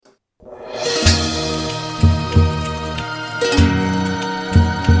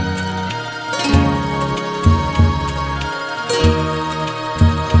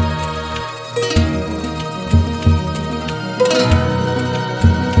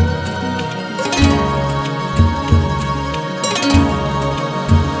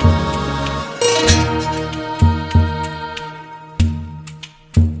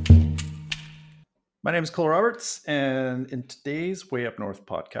My name is Cole Roberts, and in today's Way Up North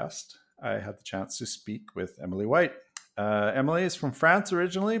podcast, I had the chance to speak with Emilie White. Emilie is from France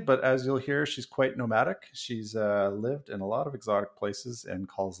originally, but as you'll hear, she's quite nomadic. She's lived in a lot of exotic places and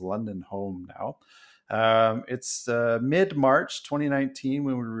calls London home now. It's mid-March 2019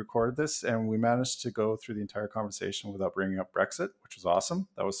 when we recorded this, and we managed to go through the entire conversation without bringing up Brexit, which was awesome.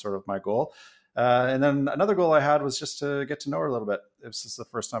 That was sort of my goal. And then another goal I had was just to get to know her a little bit. This is the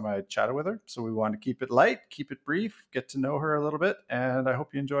first time I chatted with her, so we wanted to keep it light, keep it brief, get to know her a little bit, and I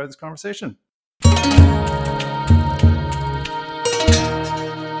hope you enjoy this conversation. All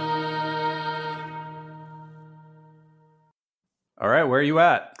right, where are you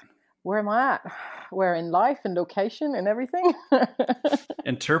at? Where am I at? Where in life and location and everything?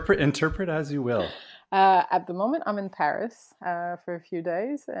 Interpret as you will. At the moment, I'm in Paris for a few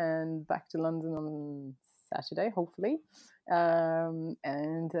days and back to London on Saturday, hopefully.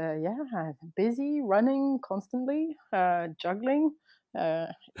 Busy, running constantly, juggling.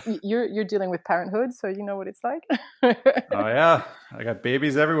 You're dealing with parenthood, so you know what it's like. Oh yeah, I got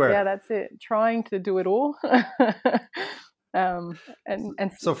babies everywhere. Yeah, that's it. Trying to do it all.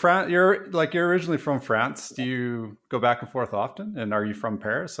 So France, you're originally from France. Do you go back and forth often? And are you from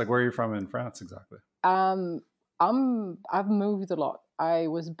Paris? Like, where are you from in France exactly? I've moved a lot. I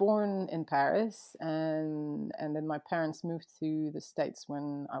was born in Paris, and then my parents moved to the States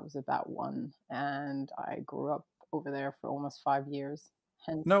when I was about 1, and I grew up over there for almost 5 years.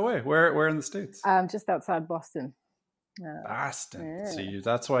 Hence, no way. Where in the States? Just outside Boston. Boston. Yeah. So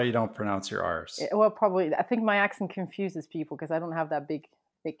that's why you don't pronounce your R's. Well, probably. I think my accent confuses people because I don't have that big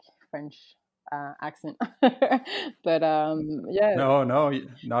French accent. But yeah. No, not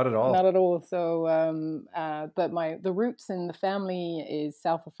at all. Not at all. So, but the roots in the family is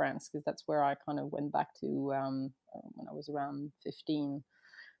south of France because that's where I kind of went back to when I was around 15.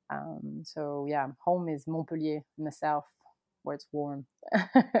 So yeah, home is Montpellier in the south, where it's warm.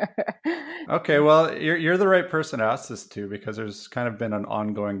 Okay, well, you're the right person to ask this to because there's kind of been an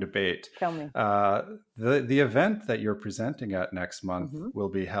ongoing debate. Tell me. The event that you're presenting at next month will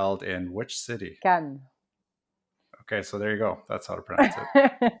be held in which city? Cannes. Okay, so there you go. That's how to pronounce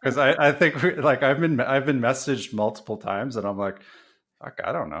it. Because I think I've been messaged multiple times, and I'm like, fuck,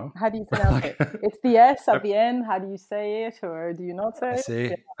 I don't know. How do you pronounce it? It's the S at the end. How do you say it, or do you not say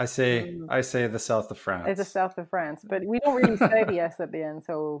it? I say the south of France. It's the south of France, but we don't really say the S at the end.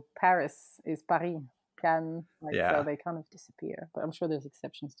 So Paris is Paris, Cannes. So they kind of disappear. But I'm sure there's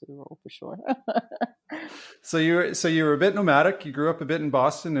exceptions to the rule for sure. So you were a bit nomadic. You grew up a bit in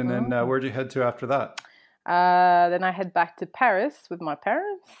Boston, and then where'd you head to after that? Then I head back to Paris with my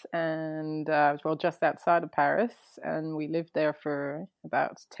parents, and just outside of Paris, and we lived there for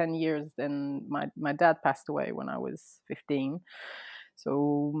about 10 years. Then my dad passed away when I was 15,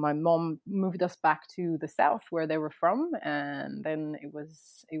 so my mom moved us back to the south where they were from, and then it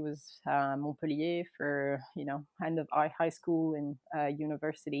was Montpellier for end of high school and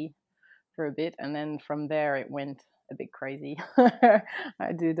university for a bit, and then from there it went a bit crazy.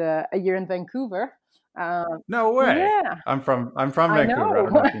 I did a year in Vancouver. No way. Yeah. I'm from Vancouver. I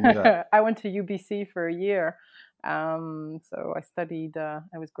don't know if you knew that. I went to UBC for a year. So I studied,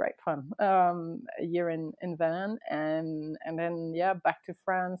 it was great fun. A year in Van and then back to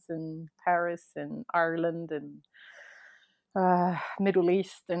France and Paris and Ireland and Middle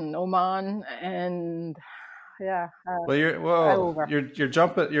East and Oman and you're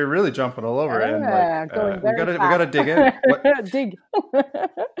jumping. You're really jumping all over. And we gotta dig in. Dig.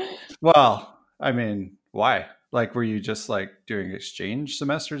 Well, I mean, why? Like, were you just doing exchange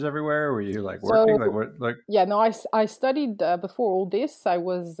semesters everywhere? Were you working? Yeah, no, I studied before all this. I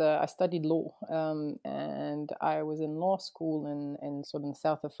studied law, and I was in law school in sort of the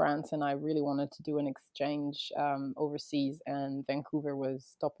south of France, and I really wanted to do an exchange overseas, and Vancouver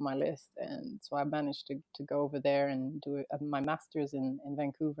was top of my list, and so I managed to go over there and do my master's in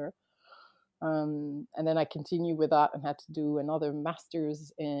Vancouver. And then I continued with that and had to do another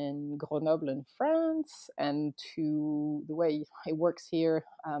master's in Grenoble in France. And to the way it works here,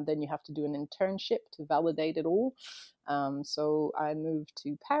 then you have to do an internship to validate it all. So I moved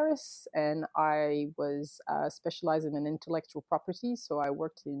to Paris, and I was specializing in intellectual property. So I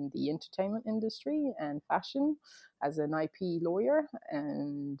worked in the entertainment industry and fashion as an IP lawyer.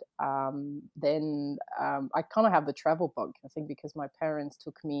 And then I kind of have the travel bug, I think, because my parents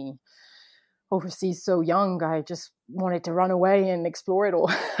took me overseas so young. I just wanted to run away and explore it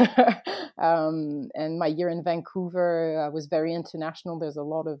all. And my year in Vancouver was very international. There's a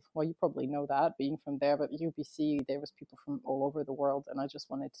lot of, well, you probably know that being from there, but UBC, there was people from all over the world, and I just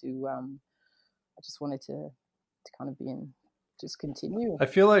wanted to kind of be in, just continue. I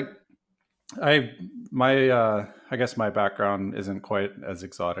feel like I I guess my background isn't quite as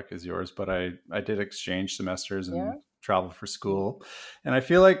exotic as yours, but I did exchange semesters Yeah. and travel for Mm. school, and I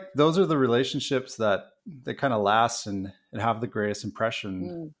feel like those are the relationships that kind of last and have the greatest impression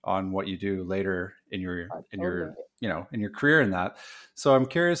Mm. on what you do later in Totally. your in your career in that. So I'm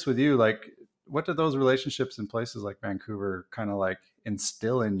curious with you, like, what did those relationships in places like Vancouver kind of like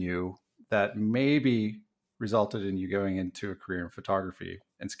instill in you that maybe resulted in you going into a career in photography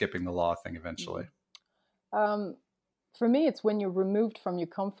and skipping the law thing eventually? Mm. Um, for me, it's when you're removed from your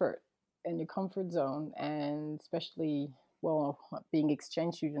comfort and your comfort zone, and especially, well, being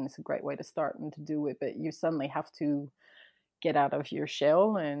exchange student is a great way to start and to do it. But you suddenly have to get out of your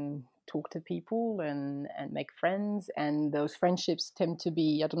shell and talk to people and make friends, and those friendships tend to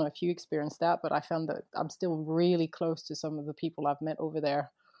be, I don't know if you experienced that, but I found that I'm still really close to some of the people I've met over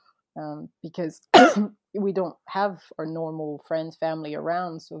there, because we don't have our normal friends, family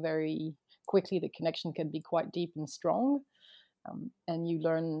around, so very quickly the connection can be quite deep and strong. And you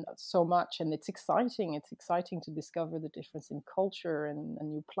learn so much, and it's exciting to discover the difference in culture and a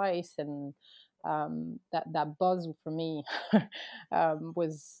new place, and that buzz for me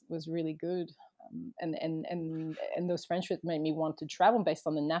was really good. And those friendships made me want to travel based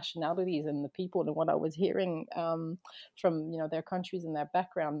on the nationalities and the people, and what I was hearing from their countries and their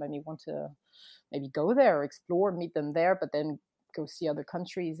background made me want to maybe go there or explore, meet them there, but then go see other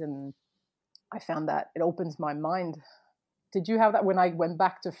countries. And I found that it opens my mind. Did you have that? When I went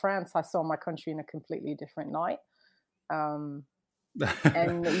back to France, I saw my country in a completely different light. Um,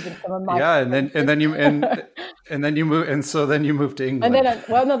 and even some of my Yeah, friendships. and then you move, and so then you moved to And then, England.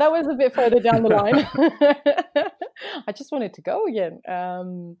 well, no, that was a bit further down the line. I just wanted to go again.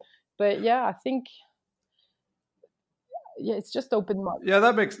 But yeah, I think, yeah, it's just opened my. Yeah,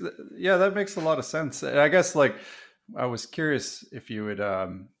 that makes a lot of sense. I guess, like, I was curious if you would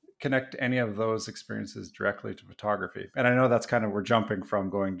connect any of those experiences directly to photography. And I know that's kind of, we're jumping from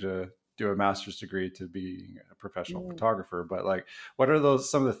going to do a master's degree to being a professional Mm. photographer, but like, what are those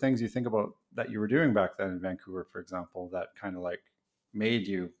some of the things you think about that you were doing back then in Vancouver, for example, that kind of like made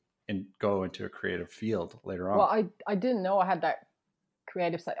you go into a creative field later Well, on? I didn't know I had that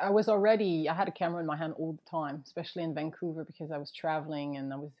creative side. I had a camera in my hand all the time, especially in Vancouver, because I was traveling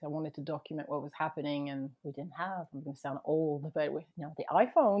and I wanted to document what was happening, and we didn't have, I'm going to sound old, but the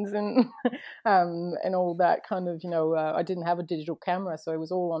iPhones and and all that kind of, I didn't have a digital camera, so it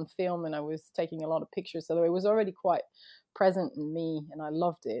was all on film, and I was taking a lot of pictures, so it was already quite present in me, and I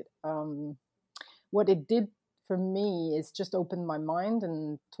loved it. What it did for me is just opened my mind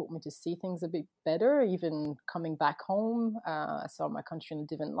and taught me to see things a bit better. Even coming back home, I saw my country in a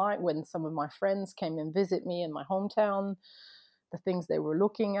different light. When some of my friends came and visit me in my hometown, the things they were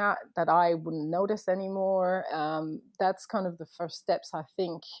looking at that I wouldn't notice anymore. That's kind of the first steps, I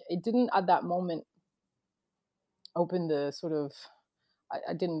think. It didn't at that moment open the sort of,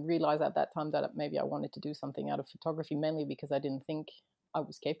 I didn't realize at that time that maybe I wanted to do something out of photography, mainly because I didn't think I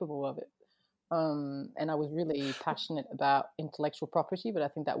was capable of it. And I was really passionate about intellectual property, but I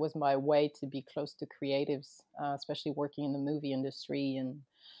think that was my way to be close to creatives, especially working in the movie industry, and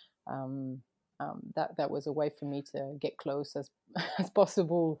um, that was a way for me to get close as as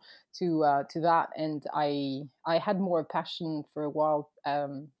possible to that. And I had more passion for a while.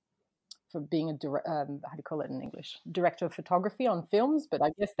 For being how do you call it in English, director of photography on films, but I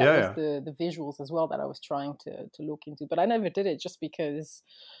guess that Yeah, was yeah. the visuals as well that I was trying to look into, but I never did it just because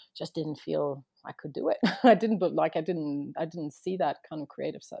just didn't feel I could do it. I didn't, but like I didn't see that kind of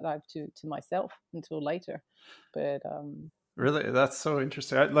creative side to myself until later. But Really, that's so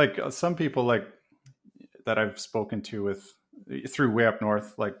interesting. Like, some people like that I've spoken to with through Way Up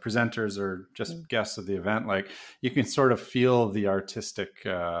North, like presenters or mm, just guests of the event, like, you can sort of feel the artistic,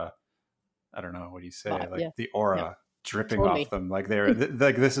 I don't know, what do you say, but like yeah, the yeah, aura dripping off totally. them, like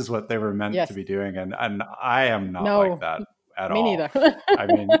like this is what they were meant to Yes. be doing, and I am not like No, that at me all. neither. I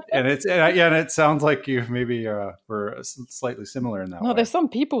mean, yeah, and it sounds like you maybe were slightly similar in that No, way. there's some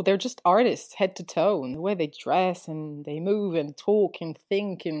people, they're just artists head to toe, and the way they dress and they move and talk and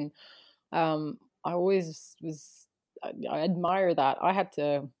think. And I always was, I admire that. I had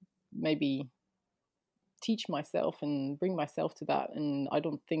to maybe teach myself and bring myself to that. And I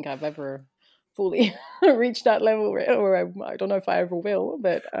don't think I've ever fully reached that level, or I don't know if I ever will,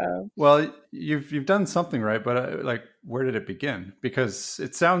 but Well, you've done something right, but like, where did it begin? Because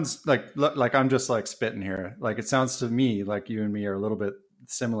it sounds like I'm just like spitting here. Like, it sounds to me like you and me are a little bit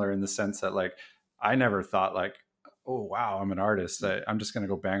similar in the sense that, like, I never thought like, oh wow, I'm an artist. I'm just going to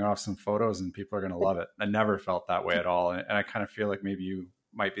go bang off some photos and people are going to love it. I never felt that way at all, and I kind of feel like maybe you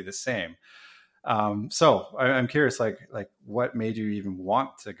might be the same. So I'm curious, like what made you even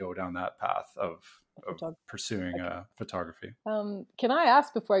want to go down that path of Photography. pursuing Okay. photography? Can I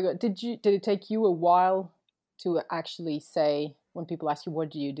ask before I go? Did it take you a while to actually say when people ask you what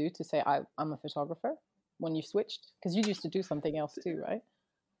do you do to say I'm a photographer when you switched? Because you used to do something else too, right?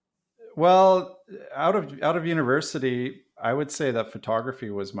 Well, out of university, I would say that photography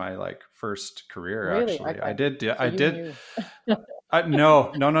was my like first career. Really? Actually, Okay. So I you did. knew.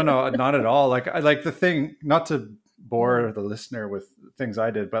 No, no, no, no, not at all. Like I like the thing. Not to Mm, bore the listener with things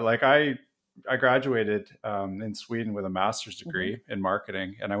I did, but like I graduated in Sweden with a master's hmm. degree in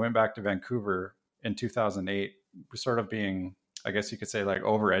marketing, and I went back to Vancouver in 2008, sort of being, I guess you could say, like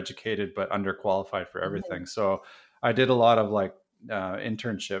overeducated but underqualified for Hmm. everything. So I did a lot of like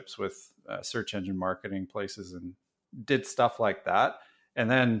internships with search engine marketing places and did stuff like that, and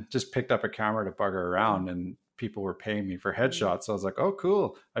then just picked up a camera to bugger Yeah. around, and people were paying me for Mm. headshots. So I was like, oh,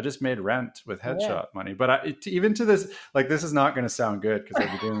 cool. I just made rent with Yeah. headshot money. But even to this, like, this is not going to sound good because I've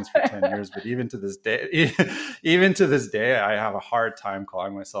been doing this for 10 years. But even to this day, even to this day, I have a hard time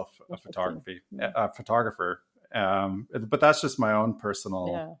calling myself Interesting. Mm. a photographer. But that's just my own personal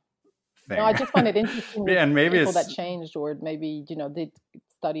Yeah. No, I thing. just find it interesting with And maybe people that it's, changed or maybe, did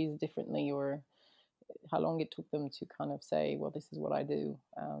studies differently or how long it took them to kind of say, well, this is what I do.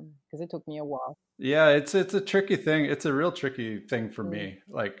 Because it took me a while. yeah, it's a tricky thing. It's a real tricky thing for Mm, me.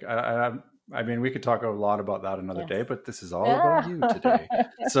 Like I mean, we could talk a lot about that another yes. day, but this is all about Yeah. you today.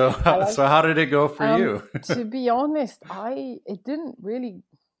 So I like so how did it go for um you? to be honest, I it didn't really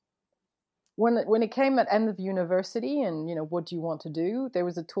when it came at end of university and what do you want to do, there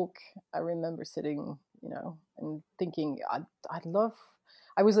was a talk. I remember sitting and thinking I'd love.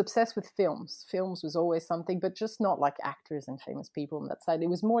 I was obsessed with films was always something, but just not like actors and famous people on that side. It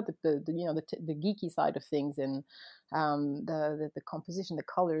was more the geeky side of things and the composition, the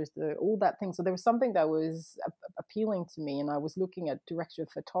colors, the all that thing. So there was something that was appealing to me, and I was looking at director of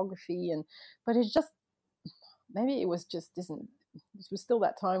photography, and but it's just maybe it was just isn't this was still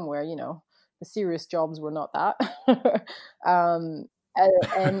that time where the serious jobs were not that um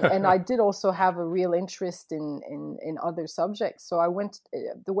and I did also have a real interest in other subjects, so I went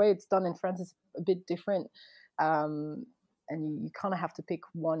the way it's done in France is a bit different. And you kind of have to pick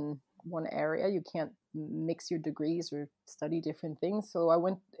one area. You can't mix your degrees or study different things, so I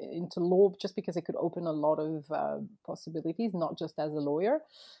went into law just because it could open a lot of possibilities, not just as a lawyer.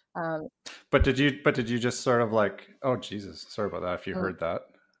 um, But did you just sort of like, oh Jesus, sorry about that if you mm, heard that.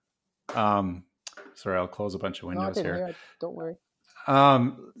 Um Sorry, I'll close a bunch of no, I windows didn't here. hear it. Don't worry.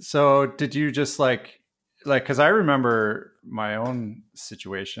 So did you just like because I remember my own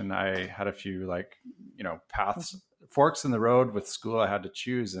situation. I had a few like, paths, Mhm. forks in the road with school I had to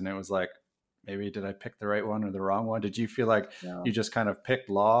choose, and it was like, maybe did I pick the right one or the wrong one? Did you feel like you No, just kind of picked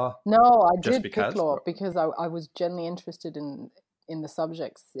law no, I just did pick because? law because I was genuinely interested in the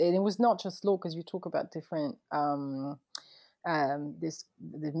subjects, and it was not just law because you talk about different this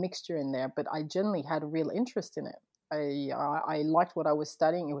the mixture in there, but I generally had a real interest in it. I liked what I was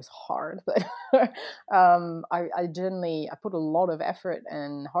studying. It was hard, but I generally I put a lot of effort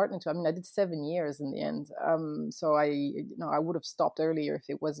and heart into it. I mean, I did 7 years in the end. So I would have stopped earlier if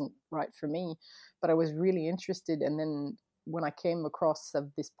it wasn't right for me, but I was really interested. And then when I came across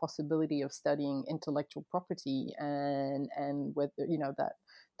of this possibility of studying intellectual property and whether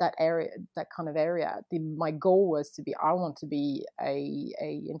that area, that kind of area, my goal was to be, I want to be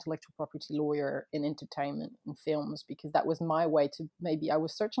a intellectual property lawyer in entertainment and films, because that was my way to, maybe I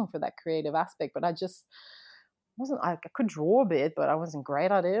was searching for that creative aspect, but I just wasn't. I could draw a bit, but I wasn't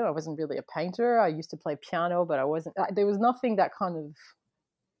great at it. I wasn't really a painter. I used to play piano, but I wasn't. There was nothing that kind of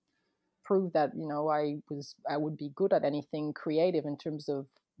proved that I would be good at anything creative in terms of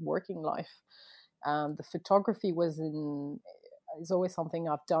working life. The photography was in is always something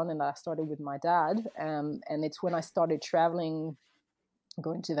I've done, and I started with my dad. And it's when I started traveling,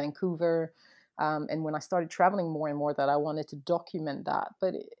 going to Vancouver, and when I started traveling more and more, that I wanted to document that.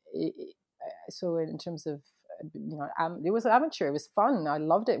 But so in terms of it was amateur. It was fun. I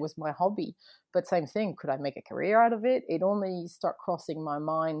loved it. It was my hobby. But same thing. Could I make a career out of it? It only started crossing my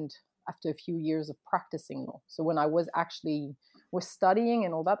mind after a few years of practicing law. So when I was studying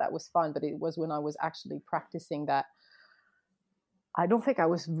and all that, that was fun. But it was when I was actually practicing that I don't think I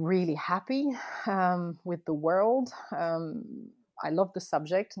was really happy with the world. I love the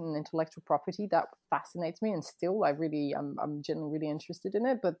subject and intellectual property, that fascinates me, and still, I'm generally really interested in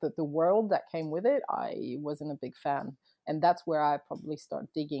it. But the world that came with it, I wasn't a big fan, and that's where I probably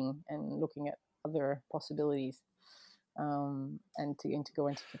start digging and looking at other possibilities, and to go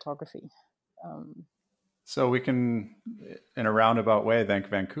into photography. Um, So we can, in a roundabout way, thank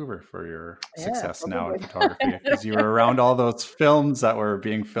Vancouver for your Yeah, success now in probably. photography, because you were around all those films that were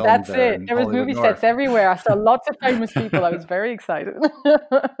being filmed That's there it. in There was Hollywood movie sets North. everywhere. I saw lots of famous people. I was very excited.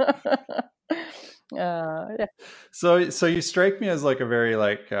 Yeah. So you strike me as like a very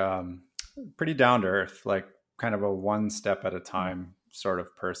like pretty down to earth, like kind of a one step at a time sort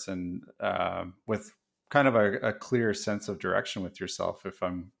of person, with kind of a clear sense of direction with yourself. If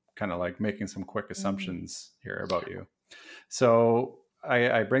I'm kind of like making some quick Mm. assumptions here about you, so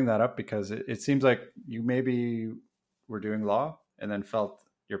I bring that up because it seems like you maybe were doing law and then felt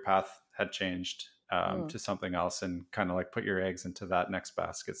your path had changed Mm. to something else and kind of like put your eggs into that next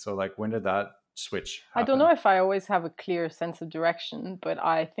basket. So like when did that switch I don't know happen? if I always have a clear sense of direction, but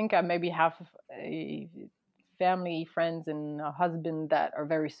I think I maybe have a family, friends, and a husband that are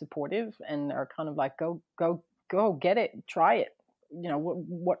very supportive and are kind of like, go, go, go, get it, try it.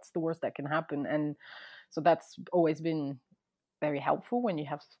 What's the worst that can happen? And so that's always been very helpful when you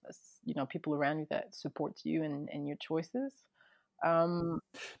have people around you that support you and your choices. Um,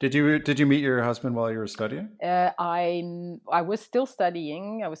 Did you meet your husband while you were studying? I was still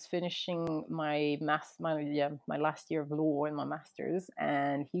studying. I was finishing my last year of law and my masters,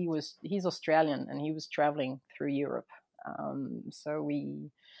 and he's Australian and he was traveling through Europe. So we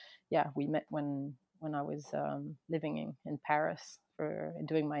met when I was living in Paris for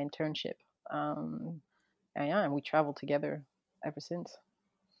doing my internship. And yeah, and we traveled together ever since.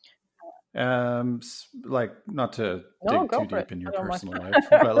 Like not to No, dig go too for it. deep in your I don't mind. personal life,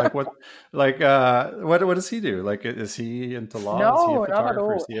 but what does he do? Like, is he into law? Is he a No, not at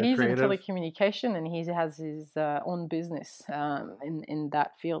photographer? Is all. he a He's in creative? telecommunication and he has his own business in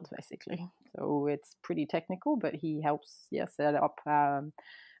that field, basically. So it's pretty technical, but he helps, yeah, set up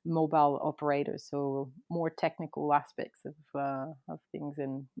mobile operators. So more technical aspects of things,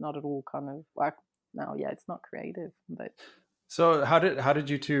 and not at all kind of like no, yeah, it's not creative, but So how did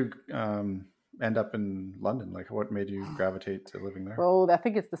you two end up in London? Like, what made you gravitate to living there? well, I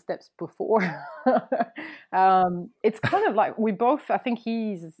think it's the steps before. It's kind of like we both. I think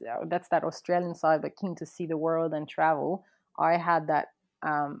that's that Australian side, but keen to see the world and travel. I had that.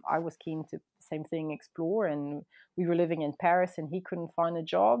 I was keen to same thing explore, and we were living in Paris, and he couldn't find a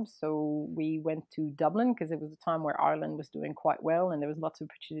job, so we went to Dublin because it was a time where Ireland was doing quite well, and there was lots of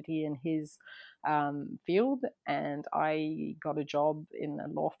opportunity in his field, and I got a job in a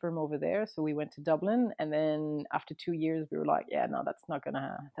law firm over there. So we went to Dublin, and then after 2 years, we were like, "Yeah, no, that's not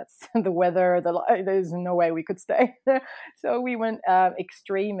gonna. That's the weather. There's no way we could stay." So we went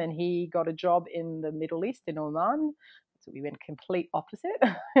extreme, and he got a job in the Middle East in Oman. So we went complete opposite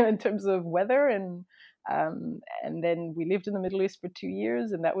in terms of weather, and then we lived in the Middle East for 2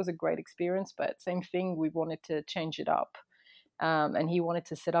 years, and that was a great experience. But same thing, we wanted to change it up, and he wanted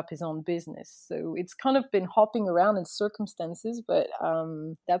to set up his own business. So it's kind of been hopping around in circumstances, but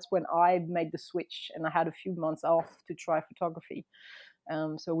that's when I made the switch, and I had a few months off to try photography.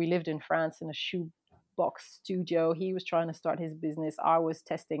 So we lived in France in a shoebox studio. He was trying to start his business. I was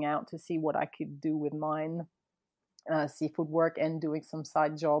testing out to see what I could do with mine, seafood work, and doing some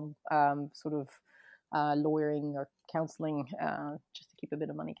side job, sort of lawyering or counseling, just to keep a bit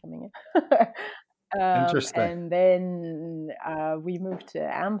of money coming in. Interesting. And then we moved to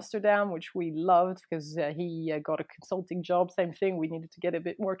Amsterdam, which we loved because he got a consulting job. Same thing. We needed to get a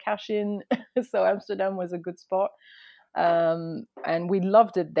bit more cash in, so Amsterdam was a good spot. And we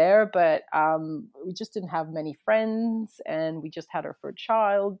loved it there, but we just didn't have many friends, and we just had our first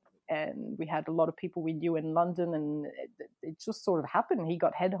child. And we had a lot of people we knew in London, and it just sort of happened. He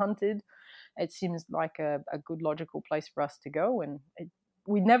got headhunted. It seems like a good logical place for us to go, and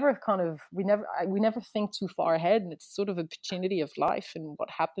we never think too far ahead, and it's sort of an opportunity of life and what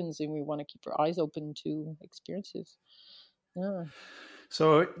happens, and we want to keep our eyes open to experiences. Yeah.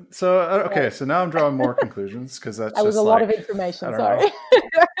 So okay, so now I'm drawing more conclusions because that's That was a just lot of like, I information. don't know. Sorry.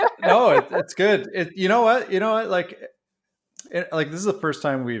 No, it's good. You know what, like this is the first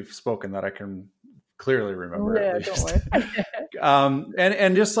time we've spoken that I can clearly remember, at Yeah, don't least. worry.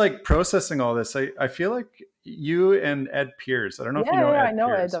 And just like processing all this, I feel like you and Ed Pierce, I don't know if you Yeah, know yeah, I Ed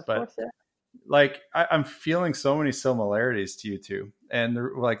know it, Pierce, of but course. Yeah. like I'm feeling so many similarities to you two. And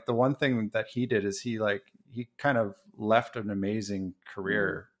like the one thing that he did is he kind of left an amazing Mm.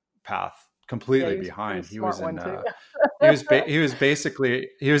 career path Yeah, completely he was a pretty behind. He was smart in one too.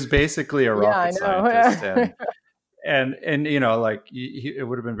 he was basically a Yeah, I rocket know. scientist, Yeah. and you know, like it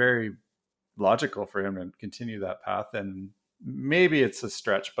would have been very logical for him to continue that path. And maybe it's a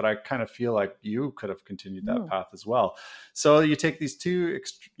stretch, but I kind of feel like you could have continued that Mm. path as well. So you take these two,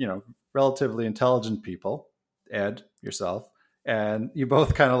 relatively intelligent people, Ed, yourself, and you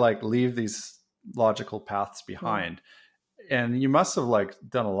both kind of like leave these logical paths Mm. behind. And you must have like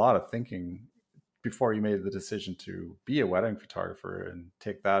done a lot of thinking before you made the decision to be a wedding photographer and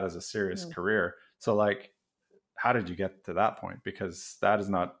take that as a serious Mm. career. So like, how did you get to that point? Because that is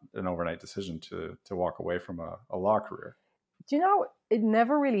not an overnight decision to walk away from a law career. Do you know, it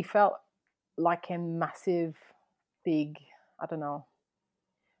never really felt like a massive, big, I don't know,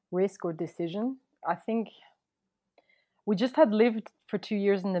 risk or decision. I think we just had lived for 2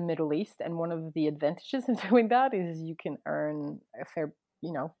 years in the Middle East, and one of the advantages of doing that is you can earn a fair,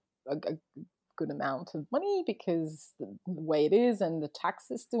 you know, a good amount of money because the way it is and the tax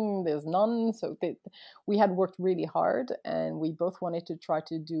system, there's none. So we had worked really hard, and we both wanted to try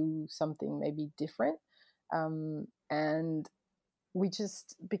to do something maybe different. And we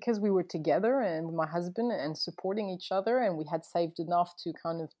just, because we were together and my husband and supporting each other, and we had saved enough to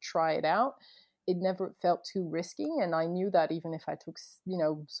kind of try it out, it never felt too risky. And I knew that even if I took,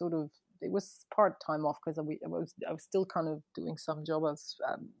 sort of, it was part time off because I was still kind of doing some job as,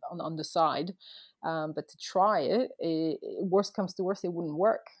 on the side, but to try worst comes to worst, it wouldn't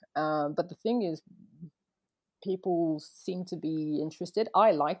work. But the thing is, people seem to be interested.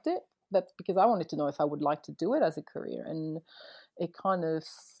 I liked it. That's because I wanted to know if I would like to do it as a career, and it kind of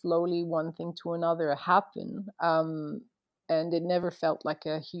slowly, one thing to another, happened. And it never felt like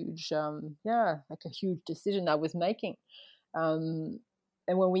a huge, like a huge decision I was making. Um,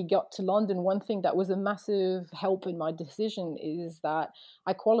 and when we got to London, one thing that was a massive help in my decision is that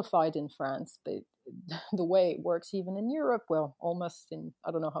I qualified in France, but the way it works, even in Europe, well, almost in,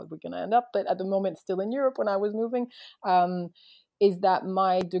 I don't know how we're going to end up, but at the moment, still in Europe when I was moving, um, is that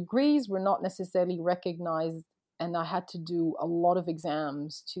my degrees were not necessarily recognized, and I had to do a lot of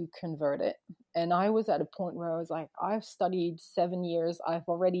exams to convert it. And I was at a point where I was like, I've studied 7 years. I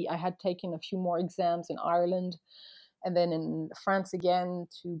had taken a few more exams in Ireland and then in France again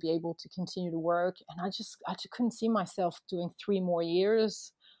to be able to continue to work. And I just couldn't see myself doing 3 more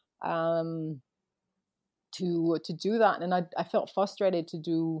years to do that. And I felt frustrated to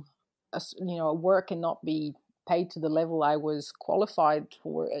do a work and not be paid to the level I was qualified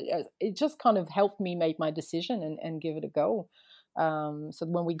for. It just kind of helped me make my decision and give it a go. So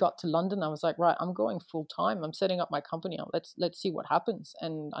when we got to London, I was like, right, I'm going full time. I'm setting up my company. Let's see what happens.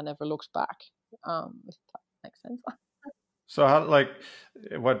 And I never looked back. If that makes sense. So how like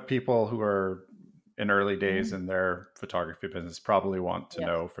what people who are in early days Mhm. in their photography business probably want to Yes.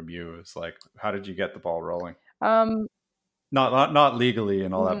 know from you is like, how did you get the ball rolling? Um, Not legally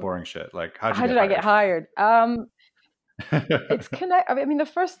and all that mhm. boring shit. Like, how'd you How get did I get hired? hired? It's connect. I mean, the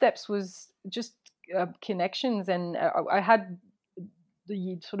first steps was just connections, and I had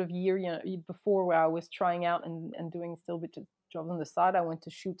the sort of year, before, where I was trying out and doing still bit of jobs on the side. I went to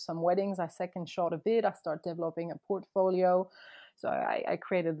shoot some weddings. I second shot a bit. I started developing a portfolio. So I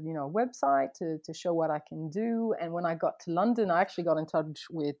created, a website to show what I can do. And when I got to London, I actually got in touch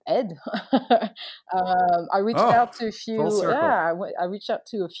with Ed. I reached Oh, out to a full few, circle. yeah, I reached out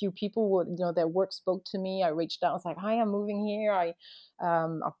to a few people their work spoke to me. I reached out. I was like, hi, I'm moving here.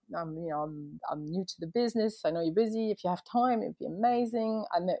 I'm new to the business. I know you're busy. If you have time, it'd be amazing.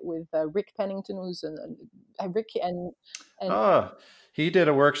 I met with Rick Pennington, who's Rick and Oh, he did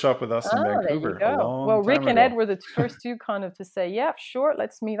a workshop with us in there you Vancouver a go. Well, long Rick time and Ed ago. were the first two kind of to say, "Yeah, sure,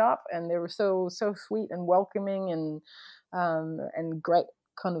 let's meet up," and they were so sweet and welcoming and great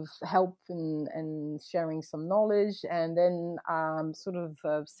kind of help and sharing some knowledge. And then sort of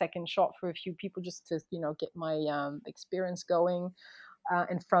a second shot for a few people just to get my experience going.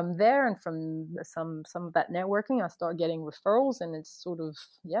 And from there, and from some of that networking, I started getting referrals, and it's sort of,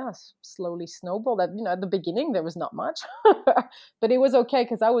 yeah, slowly snowballed. At the beginning there was not much, but it was okay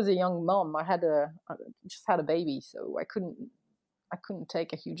because I was a young mom. I just had a baby, so I couldn't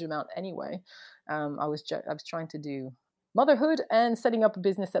take a huge amount anyway. I was trying to do motherhood and setting up a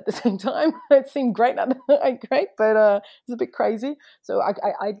business at the same time. It seemed great, great, but it's a bit crazy. So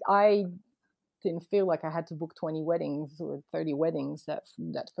I didn't feel like I had to book 20 weddings or 30 weddings that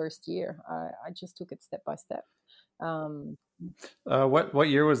first year. I just took it step by step. Um, What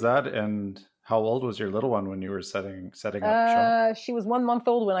year was that, and how old was your little one when you were setting up shop? she was 1 month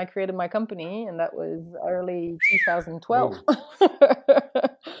old when I created my company, and that was early 2012. Whoa.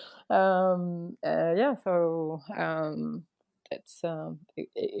 Yeah, so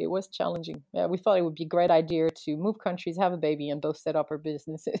it was challenging. Yeah, we thought it would be a great idea to move countries, have a baby, and both set up our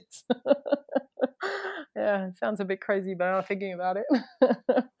businesses. Yeah, it sounds a bit crazy, but I'm thinking about it.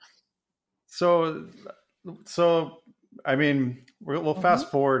 So, so I mean, we'll Hmm. fast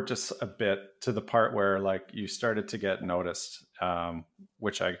forward just a bit to the part where like you started to get noticed,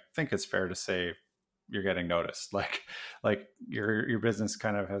 which I think is fair to say you're getting noticed. Like your business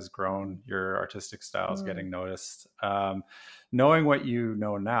kind of has grown, your artistic style is Mm, getting noticed. Knowing what you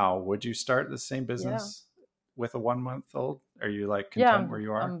know now, would you start the same yeah. business with a 1 month old? Are you like Yeah, content where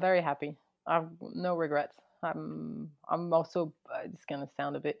you are? I'm very happy. I've no regrets. I'm also it's gonna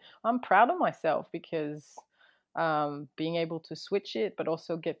sound a bit. I'm proud of myself because being able to switch it, but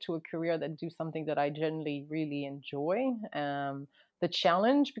also get to a career that do something that I generally really enjoy. The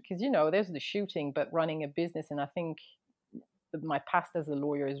challenge, because there's the shooting, but running a business, and I think my past as a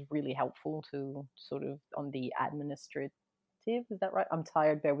lawyer is really helpful to sort of on the administrative. Is that right? I'm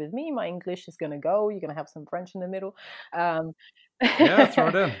tired. Bear with me. My English is going to go. You're going to have some French in the middle. Um, Yeah, throw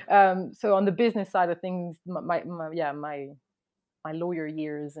it in. so on the business side of things, my lawyer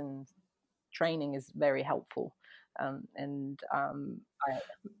years and training is very helpful. I,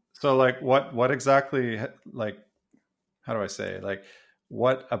 So like what exactly, like, how do I say, like,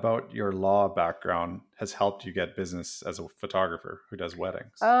 what about your law background has helped you get business as a photographer who does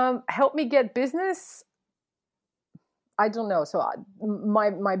weddings? help me get business. I don't know. So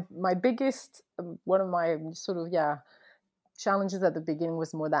my biggest one of my sort of challenges at the beginning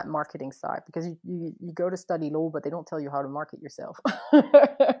was more that marketing side, because you go to study law but they don't tell you how to market yourself.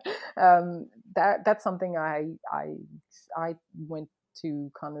 That's something I went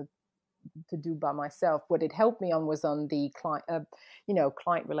to kind of to do by myself. What it helped me on was on the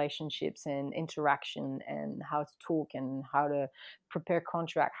client relationships and interaction and how to talk and how to prepare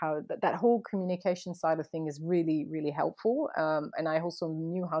contract. How that whole communication side of thing is really really helpful. And I also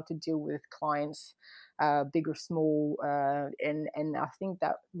knew how to deal with clients, big or small, and I think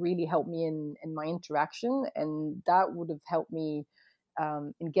that really helped me in my interaction, and that would have helped me.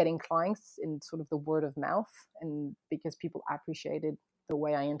 In getting clients in sort of the word of mouth, and because people appreciated the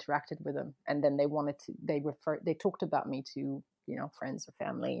way I interacted with them, and then they talked about me to friends or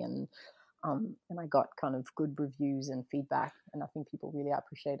family, and I got kind of good reviews and feedback, and I think people really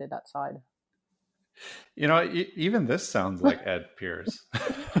appreciated that side. Even this sounds like Ed Pierce.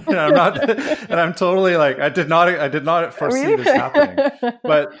 I'm not, and I'm totally like, I did not foresee Really? this happening,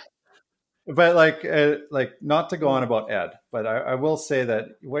 but like not to go on about Ed, but I will say that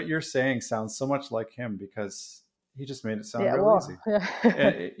what you're saying sounds so much like him, because he just made it sound Yeah, real well, easy.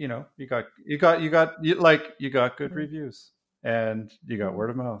 And yeah. you got good reviews, and you got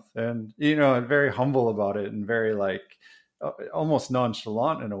word of mouth, and very humble about it, and very like almost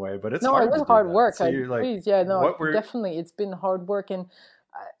nonchalant in a way, but it's No, it hard to was do hard that. work. So you're like, Please, yeah, no, what were definitely, it's been hard work, and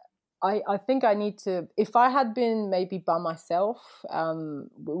I think I need to. If I had been maybe by myself,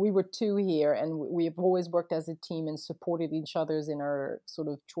 we were two here, and we've always worked as a team and supported each other's in our sort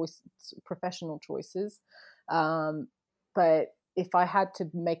of professional choices. Um, but if I had to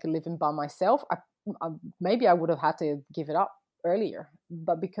make a living by myself, maybe I would have had to give it up earlier.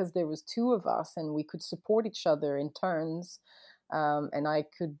 But because there was two of us and we could support each other in turns, and I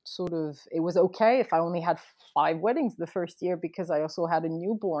could sort of, it was okay if I only had 5 weddings the first year, because I also had a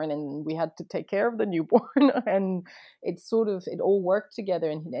newborn and we had to take care of the newborn. And it all worked together.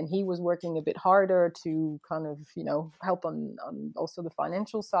 And he was working a bit harder to kind of, help on also the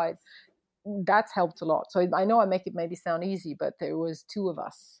financial side. That's helped a lot. So I know I make it maybe sound easy, but there was two of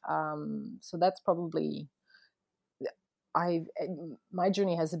us. So that's probably, I my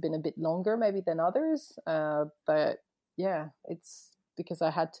journey has been a bit longer maybe than others, but yeah, it's because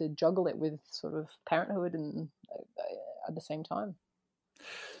I had to juggle it with sort of parenthood and at the same time.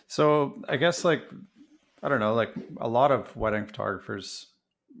 so I guess, like, I don't know, like a lot of wedding photographers,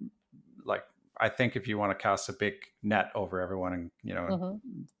 like, I think if you want to cast a big net over everyone and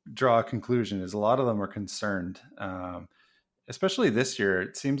Mm-hmm. draw a conclusion, is a lot of them are concerned, especially this year.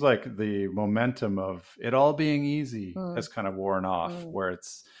 It seems like the momentum of it all being easy Mm, has kind of worn off, mm, where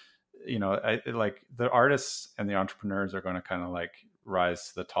it's, like the artists and the entrepreneurs are going to kind of like rise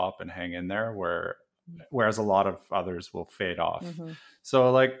to the top and hang in there, whereas a lot of others will fade off. mm-hmm.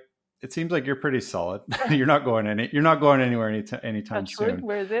 So like, it seems like you're pretty solid. You're not going anywhere anytime Touch wood. soon.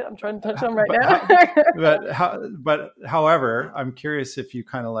 Where is it? I'm trying to touch But them right but now. however, I'm curious if you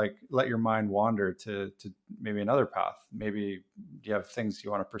kind of like let your mind wander to maybe another path. Maybe you have things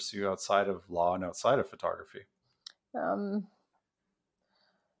you want to pursue outside of law and outside of photography. um,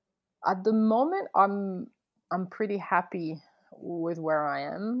 at the moment, I'm pretty happy with where I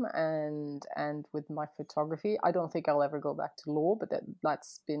am and with my photography. I don't think I'll ever go back to law, but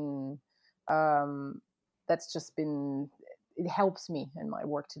um, that's just been, it helps me in my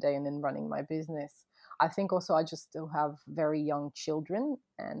work today and in running my business. I think also I just still have very young children,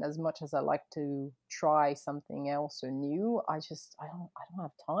 and as much as I like to try something else or new, I don't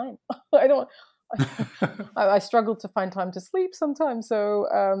have time. I don't I struggle to find time to sleep sometimes. So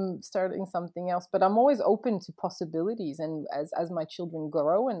starting something else, but I'm always open to possibilities. And as my children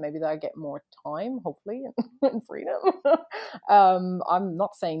grow, and maybe that I get more time, hopefully, and freedom, I'm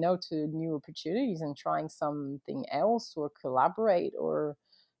not saying no to new opportunities and trying something else or collaborate or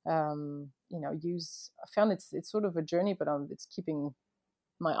use. I found it's sort of a journey, but it's keeping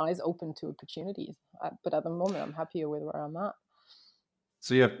my eyes open to opportunities. But at the moment, I'm happier with where I'm at.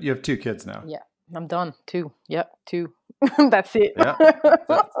 So you have 2 kids now. Yeah, I'm done. 2. Yep, 2. That's it. Yeah,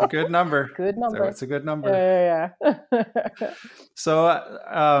 that's a good number. Good number. It's a good number. Yeah. So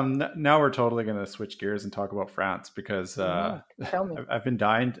now we're totally going to switch gears and talk about France because Tell me. I've been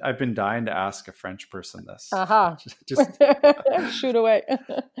dying to ask a French person this. Aha. Just shoot away.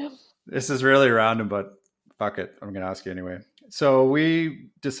 This is really random, but fuck it, I'm going to ask you anyway. So we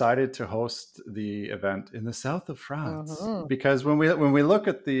decided to host the event in the south of France because when we look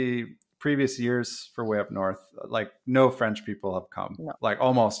at the previous years for Way Up North, like no French people have come, like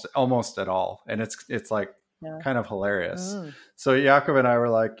almost at all, and it's like kind of hilarious. So Jakob and I were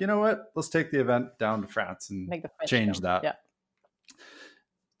like, you know what? Let's take the event down to France and change that. Yeah.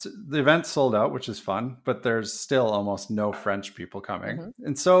 The event sold out, which is fun, but there's still almost no French people coming,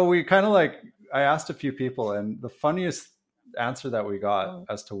 and so we kind of like I asked a few people, and the funniest answer that we got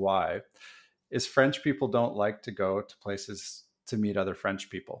as to why is French people don't like to go to places to meet other French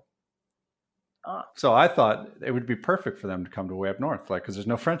people. So I thought it would be perfect for them to come to Way Up North, like because there's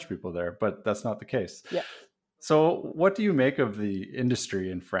no French people there, but that's not the case. Yeah. So what do you make of the industry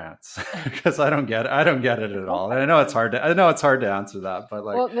in France? Because I don't get it at all. And I know it's hard to answer that, but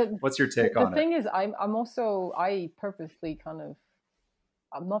like, what's your take on it? The thing is, I purposely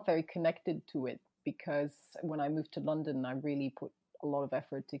I'm not very connected to it because when I moved to London, I really put a lot of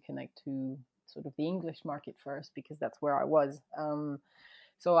effort to connect to sort of the English market first because that's where I was.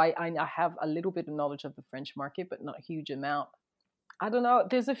 So I have a little bit of knowledge of the French market, but not a huge amount. I don't know.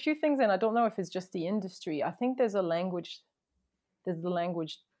 There's a few things, and I don't know if it's just the industry. I think there's the language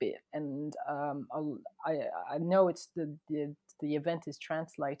bit, and I know it's the event is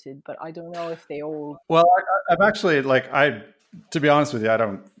translated, but I don't know if they all. Well, I've actually to be honest with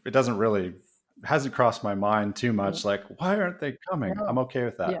you, it doesn't really hasn't crossed my mind too much. Like, why aren't they coming? No. I'm okay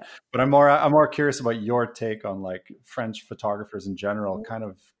with that. Yeah. But I'm more curious about your take on like French photographers in general, kind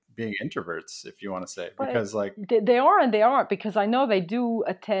of being introverts, if you want to say, because like they are and they aren't, because I know they do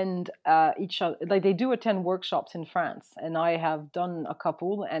attend each other, like they do attend workshops in France, and I have done a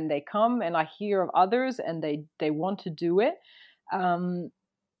couple, and they come, and I hear of others, and they want to do it.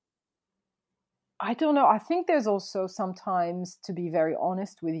 I don't know. I think there's also sometimes, to be very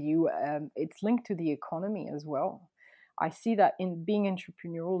honest with you, it's linked to the economy as well. I see that in being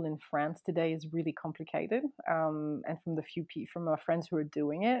entrepreneurial in France today is really complicated. And from my friends who are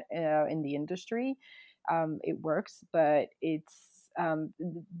doing it in the industry, it works, but it's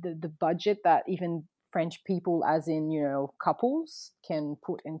the budget that even French people, as in, couples, can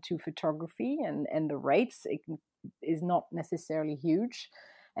put into photography and the rates is not necessarily huge.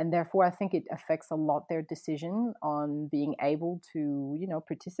 And therefore, I think it affects a lot their decision on being able to,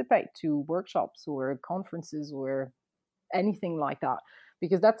 participate to workshops or conferences or anything like that,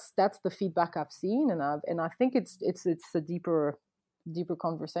 because that's the feedback I've seen, and I think it's a deeper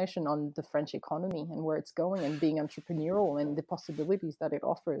conversation on the French economy and where it's going, and being entrepreneurial and the possibilities that it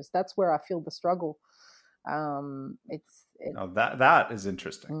offers. That's where I feel the struggle. That is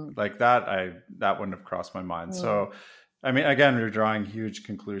interesting. Like that wouldn't have crossed my mind. So, I mean, again, we're drawing huge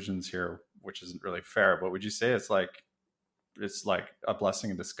conclusions here, which isn't really fair. But would you say it's like a blessing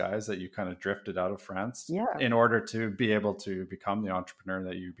in disguise that you kind of drifted out of France in order to be able to become the entrepreneur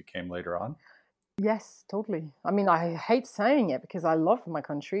that you became later on? Yes, totally. I mean, I hate saying it because I love my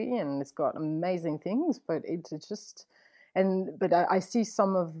country and it's got amazing things, but it's just, but I see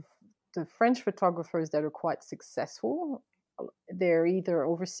some of the French photographers that are quite successful. They're either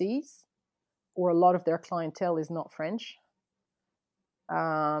overseas, or a lot of their clientele is not French,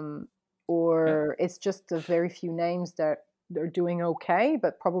 or it's just a very few names that they're doing okay,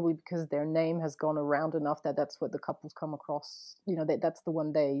 but probably because their name has gone around enough that's what the couples come across. That's the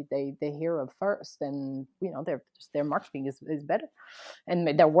one they hear of first, and their marketing is better, and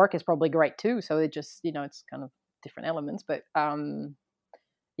their work is probably great too. So it just it's kind of different elements, but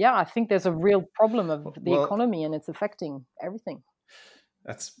I think there's a real problem of the economy, and it's affecting everything.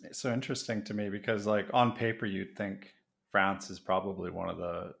 That's so interesting to me because, like, on paper, you'd think France is probably one of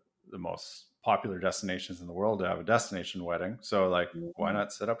the most popular destinations in the world to have a destination wedding. So, like, why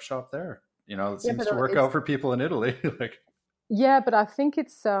not set up shop there? It seems to work out for people in Italy. Yeah, but I think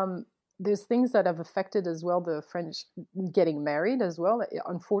it's there's things that have affected as well the French getting married as well.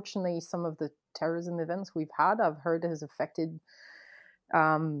 Unfortunately, some of the terrorism events we've had, I've heard, has affected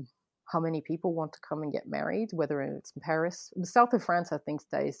how many people want to come and get married, whether it's in Paris. The south of France, I think,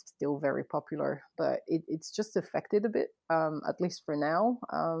 stays still very popular, but it's just affected a bit, at least for now.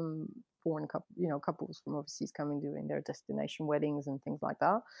 Foreign couples from overseas coming doing their destination weddings and things like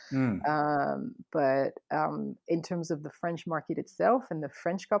that. But in terms of the French market itself and the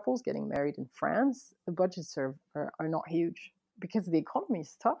French couples getting married in France, the budgets are not huge because the economy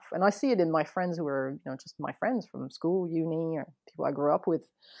is tough. And I see it in my friends who are, just my friends from school, uni, or people I grew up with.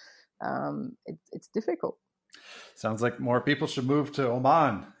 It's difficult. Sounds like more people should move to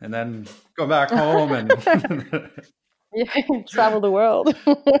Oman and then go back home and yeah, travel the world.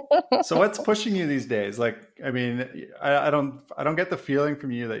 So what's pushing you these days? Like, I mean, I don't get the feeling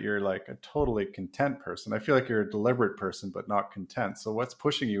from you that you're like a totally content person. I feel like you're a deliberate person, but not content. So what's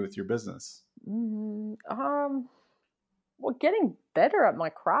pushing you with your business? Well, getting better at my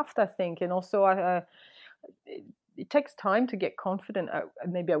craft, I think, and also it takes time to get confident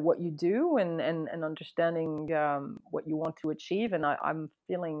maybe at what you do and understanding what you want to achieve. And I'm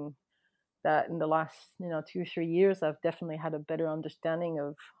feeling that in the last 2 or 3 years, I've definitely had a better understanding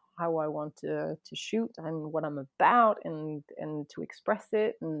of how I want to shoot and what I'm about and to express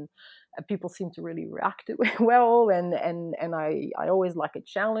it. And people seem to really react to it well. And I always like a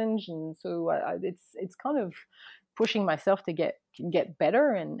challenge. And so it's kind of pushing myself to get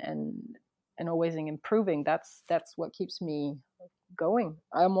better and always improving. That's what keeps me going.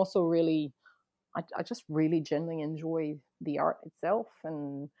 I'm also really, I just really genuinely enjoy the art itself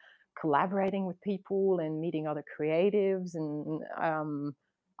and collaborating with people and meeting other creatives. And I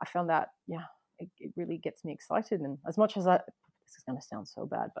found that, it really gets me excited. And as much as this is going to sound so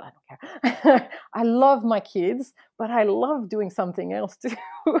bad, but I don't care. I love my kids, but I love doing something else too.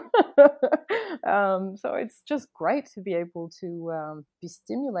 So it's just great to be able to be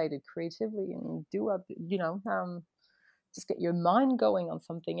stimulated creatively and do just get your mind going on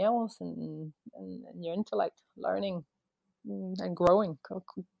something else and your intellect learning and growing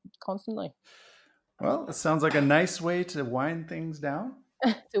constantly. Well, it sounds like a nice way to wind things down.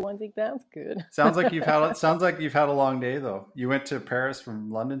 To wind things down, good. Sounds like you've had a long day though. You went to Paris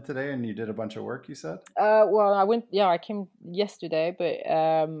from London today, and you did a bunch of work. You said. Well, I went. Yeah, I came yesterday, but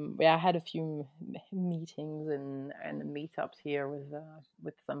I had a few meetings and meetups here with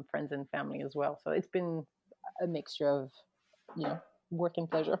some friends and family as well. So it's been a mixture of work and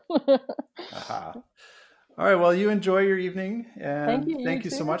pleasure. Aha. All right. Well, you enjoy your evening, and thank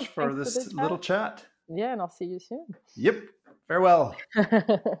you so much for this little chat. Yeah, and I'll see you soon. Yep. Farewell.